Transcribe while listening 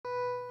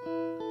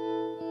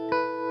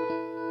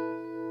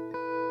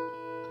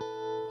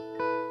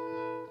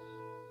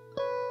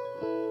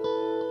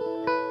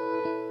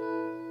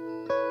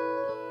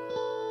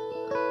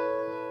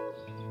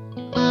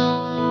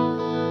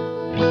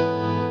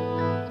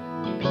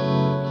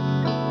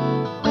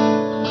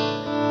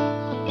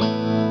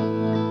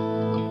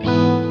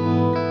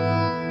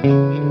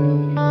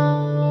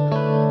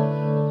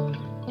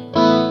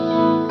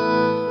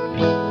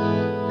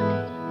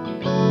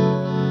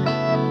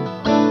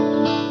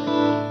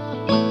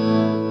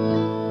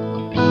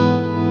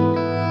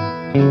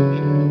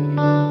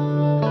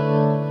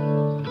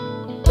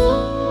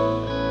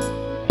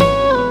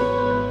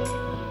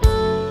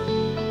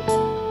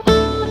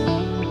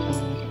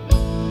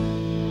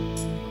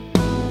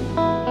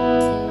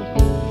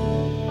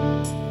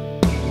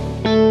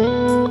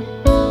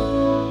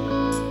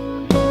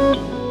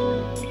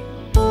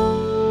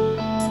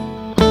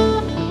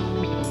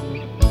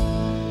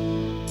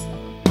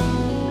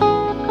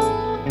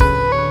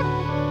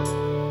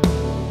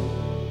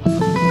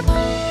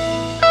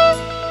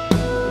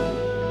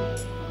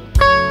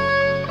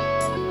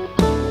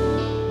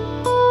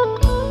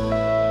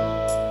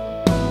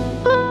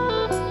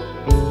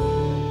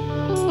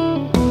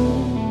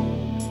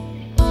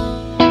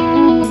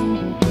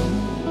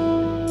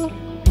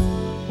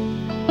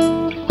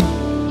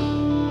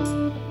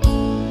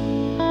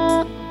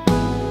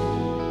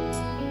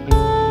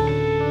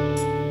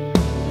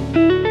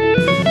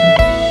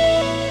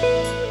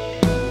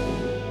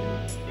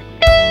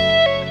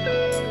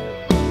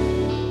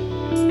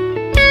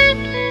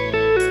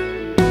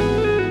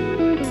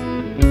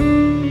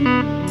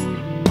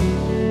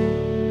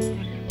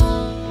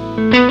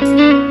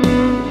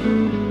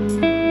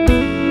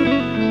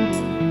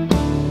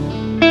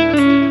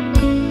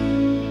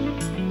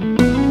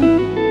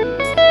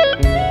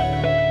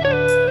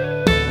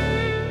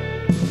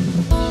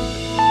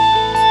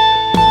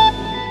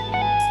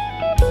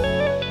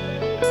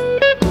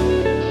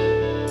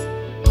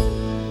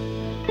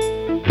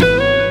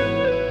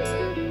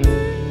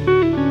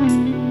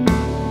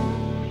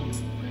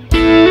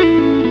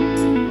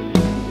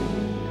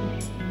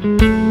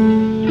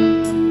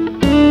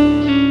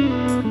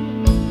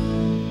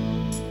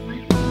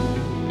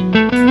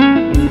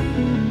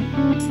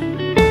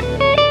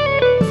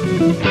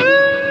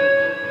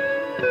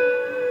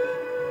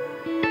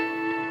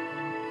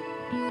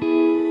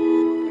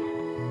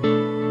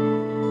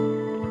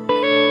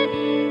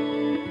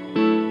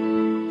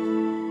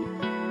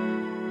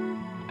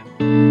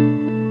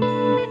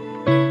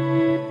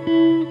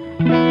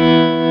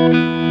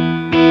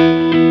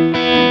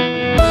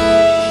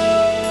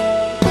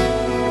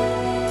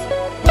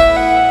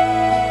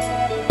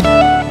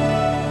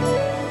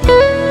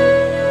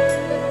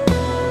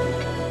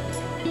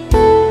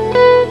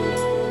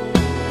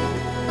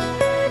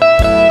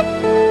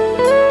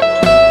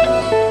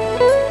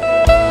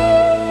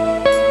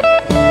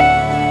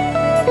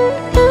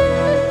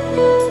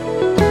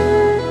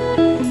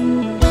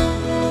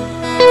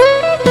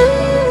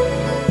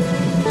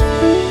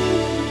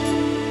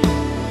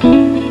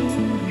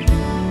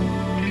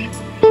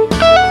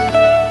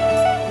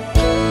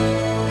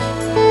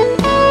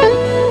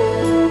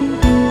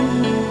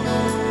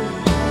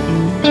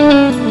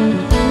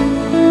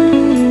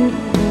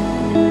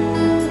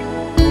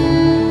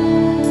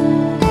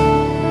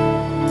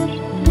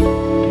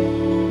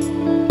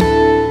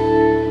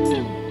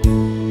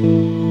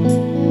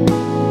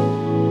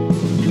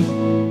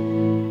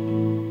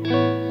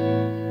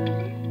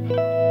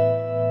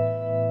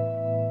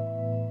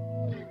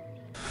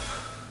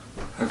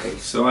Okay,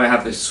 so I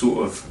have this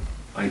sort of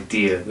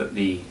idea that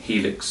the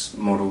Helix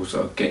models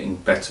are getting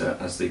better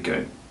as they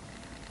go.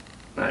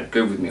 Now,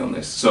 go with me on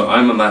this. So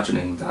I'm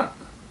imagining that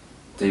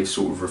they've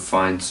sort of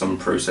refined some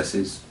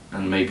processes,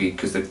 and maybe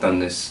because they've done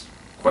this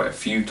quite a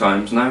few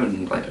times now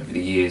and like over the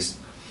years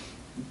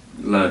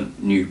learned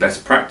new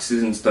best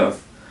practices and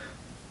stuff.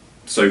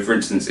 So for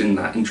instance, in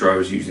that intro I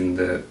was using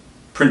the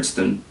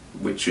Princeton,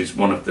 which is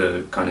one of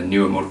the kind of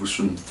newer models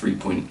from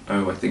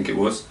 3.0 I think it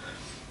was,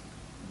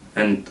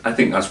 and I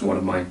think that's one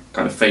of my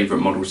kind of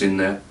favourite models in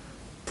there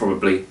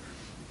probably,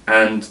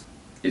 and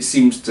it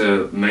seems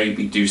to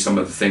maybe do some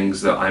of the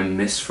things that I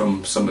miss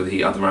from some of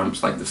the other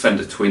amps, like the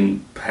Fender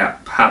Twin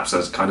perhaps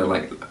has kind of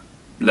like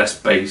less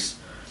bass.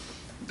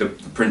 The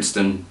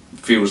Princeton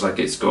feels like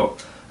it's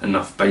got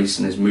enough bass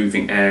and is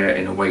moving air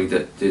in a way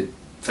that the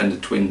Fender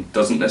Twin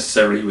doesn't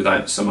necessarily,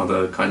 without some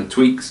other kind of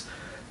tweaks,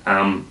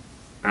 and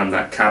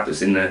that cab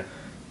that's in there.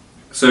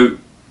 So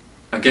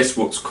I guess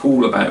what's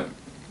cool about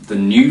the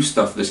new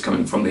stuff that's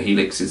coming from the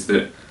Helix is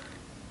that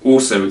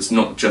also it's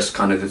not just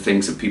kind of the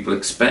things that people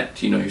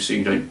expect, you know, so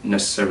you don't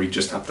necessarily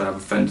just have to have a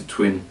Fender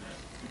Twin,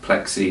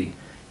 Plexi,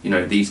 you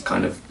know, these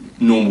kind of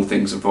normal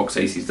things, a Vox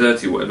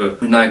AC30 or whatever.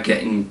 We're now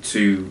getting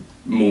to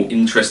more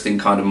interesting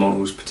kind of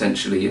models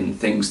potentially, and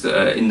things that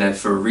are in there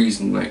for a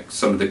reason, like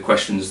some of the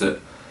questions that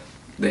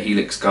the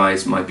Helix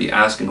guys might be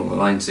asking, or the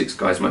Line 6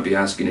 guys might be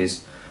asking,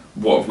 is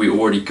what have we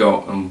already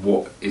got and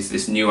what is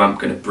this new amp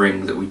going to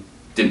bring that we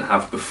didn't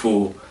have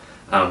before.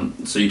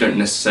 So you don't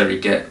necessarily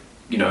get,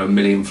 you know, a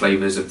million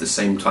flavours of the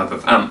same type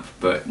of amp,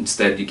 but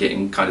instead you're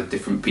getting kind of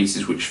different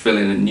pieces which fill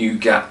in a new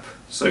gap.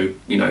 So,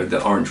 you know,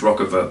 the orange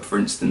Rockerverb, for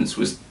instance,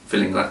 was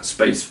filling that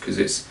space because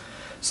it's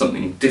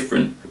something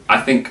different.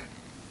 I think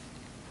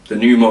the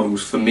new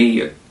models for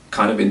me are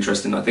kind of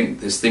interesting. I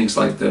think there's things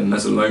like the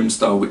Mezzalone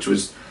style, which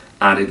was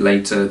added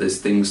later. There's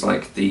things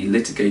like the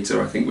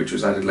Litigator, I think, which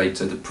was added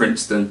later. The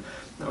Princeton,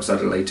 that was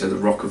added later. The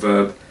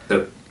Rockerverb,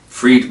 the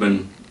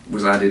Friedman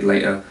was added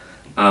later.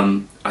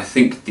 I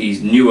think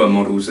these newer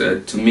models are,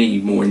 to me,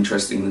 more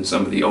interesting than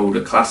some of the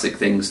older classic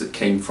things that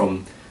came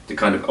from the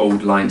kind of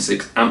old Line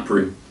 6 amp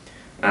room.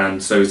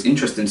 And so it's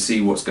interesting to see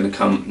what's going to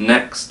come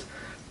next.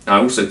 I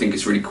also think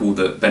it's really cool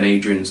that Ben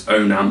Adrian's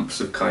own amps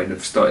have kind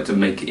of started to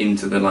make it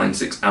into the Line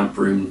 6 amp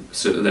room,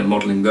 so that they're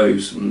modelling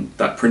those. And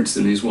that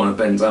Princeton is one of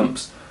Ben's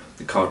amps.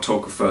 The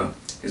Cartographer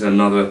is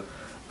another.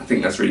 I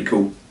think that's really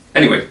cool.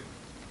 Anyway,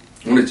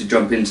 I wanted to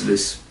jump into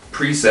this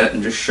preset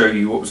and just show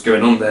you what was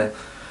going on there.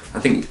 I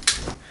think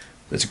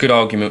there's a good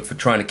argument for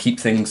trying to keep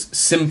things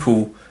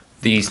simple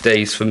these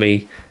days for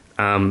me.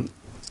 You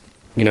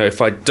know,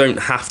 if I don't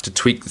have to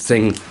tweak the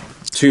thing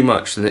too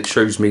much, then it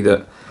shows me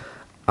that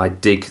I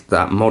dig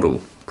that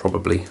model,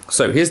 probably.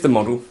 So here's the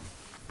model,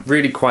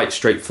 really quite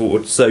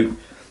straightforward. So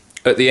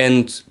at the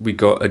end we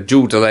got a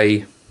dual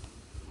delay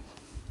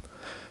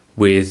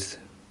with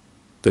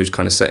those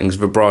kind of settings.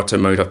 Vibrato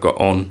mode I've got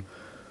on,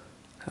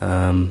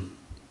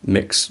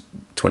 mix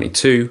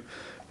 22.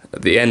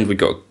 At the end we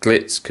got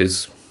glitz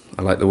because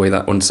I like the way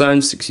that one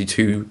sounds.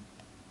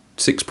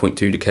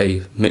 6.2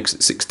 decay, mix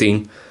at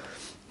 16.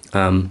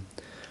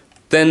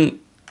 Then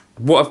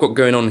what I've got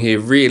going on here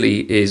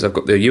really is I've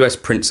got the US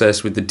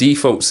Princess with the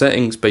default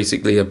settings.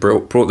 Basically I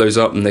brought those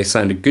up and they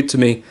sounded good to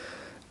me.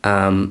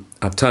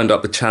 I've turned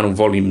up the channel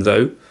volume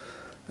though,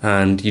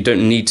 and you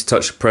don't need to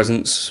touch the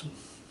presence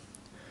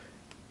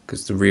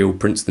because the real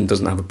Princeton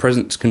doesn't have a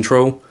presence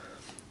control,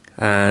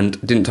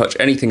 and didn't touch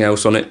anything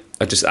else on it.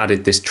 I just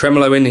added this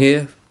tremolo in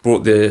here,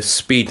 brought the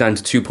speed down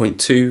to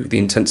 2.2, the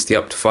intensity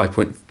up to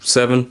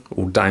 5.7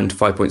 or down to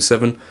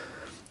 5.7,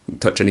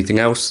 didn't touch anything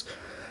else.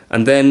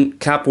 And then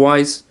cab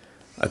wise,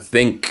 I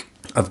think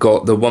I've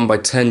got the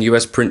 1x10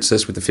 US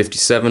Princess with the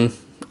 57,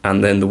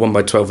 and then the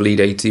 1x12 lead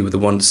 80 with the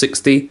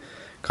 160.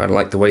 Kind of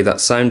like the way that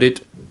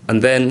sounded.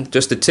 And then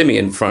just a Timmy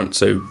in front,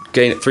 so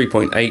gain at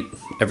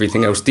 3.8,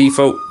 everything else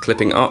default,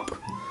 clipping up.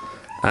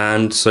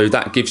 And so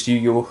that gives you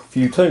your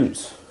few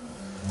tones.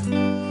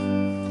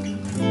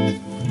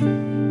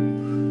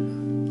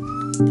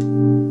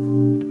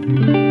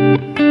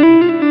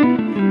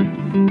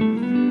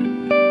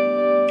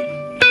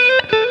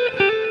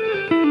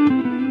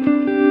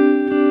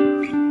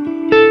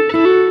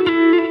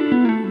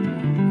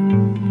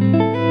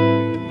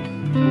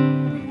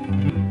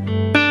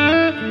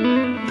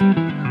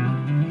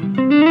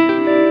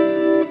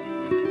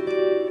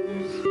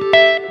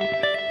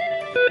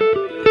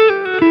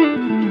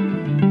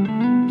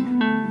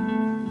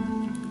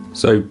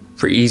 So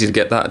pretty easy to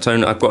get that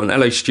tone. I've got an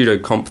LA Studio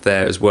comp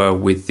there as well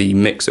with the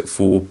mix at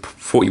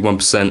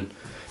 41%,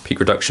 peak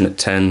reduction at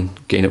 10,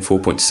 gain at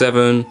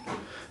 4.7,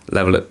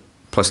 level at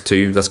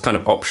 +2. That's kind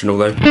of optional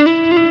though.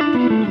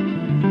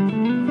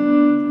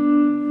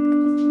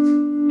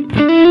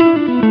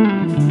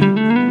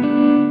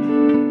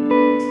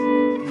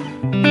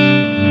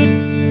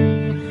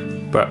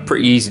 But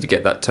pretty easy to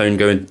get that tone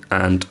going,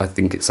 and I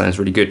think it sounds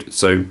really good.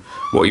 So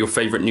what are your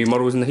favourite new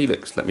models in the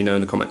Helix? Let me know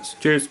in the comments.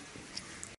 Cheers!